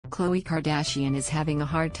Khloe Kardashian is having a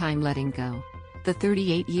hard time letting go. The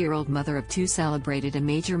 38-year-old mother of two celebrated a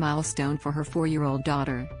major milestone for her 4-year-old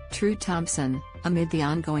daughter, Tristan Thompson, amid the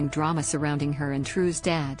ongoing drama surrounding her and True's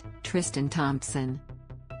dad, Tristan Thompson.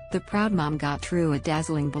 The proud mom got True a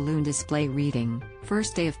dazzling balloon display reading,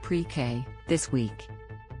 first day of pre-K, this week.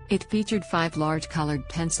 It featured 5 large colored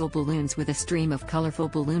pencil balloons with a stream of colorful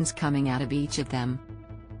balloons coming out of each of them.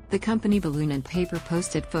 The company Balloon and Paper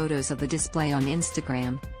posted photos of the display on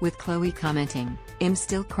Instagram, with Khloe commenting, "I'm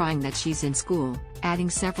still crying that she's in school," adding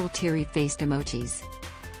several teary-faced emojis.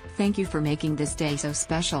 "Thank you for making this day so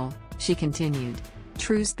special," she continued.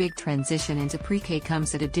 True's big transition into pre-K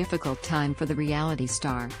comes at a difficult time for the reality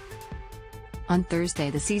star. On Thursday,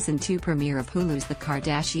 the season 2 premiere of Hulu's The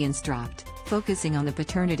Kardashians dropped, focusing on the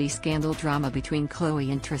paternity scandal drama between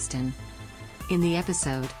Khloe and Tristan. In the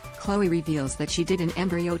episode, Khloe reveals that she did an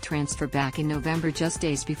embryo transfer back in November, just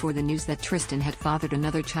days before the news that Tristan had fathered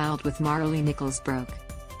another child with Marley Nichols broke.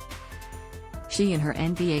 She and her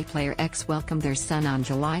NBA player ex welcomed their son on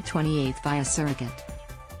July 28 via surrogate.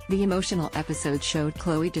 The emotional episode showed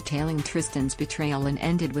Khloe detailing Tristan's betrayal and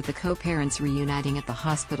ended with the co-parents reuniting at the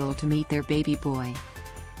hospital to meet their baby boy.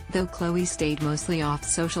 Though Khloe stayed mostly off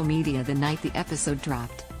social media the night the episode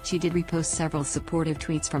dropped, she did repost several supportive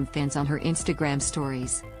tweets from fans on her Instagram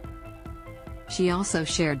stories. She also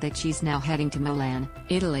shared that she's now heading to Milan,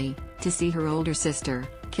 Italy, to see her older sister,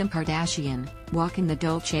 Kim Kardashian, walk in the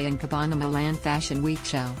Dolce & Gabbana Milan Fashion Week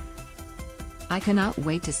show. "I cannot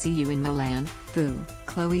wait to see you in Milan, boo,"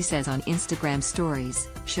 Khloe says on Instagram stories,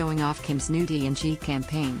 showing off Kim's new D&G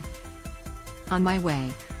campaign. "On my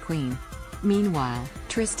way, queen." Meanwhile,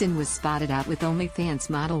 Tristan was spotted out with OnlyFans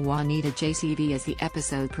model Juanita JCB as the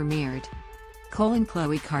episode premiered. Khloe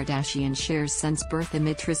Kardashian shares son's birth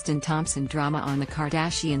amid Tristan Thompson drama on The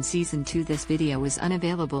Kardashian Season 2. This video is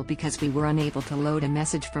unavailable because we were unable to load a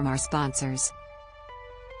message from our sponsors.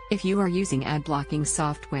 If you are using ad blocking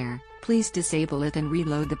software, please disable it and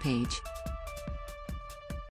reload the page.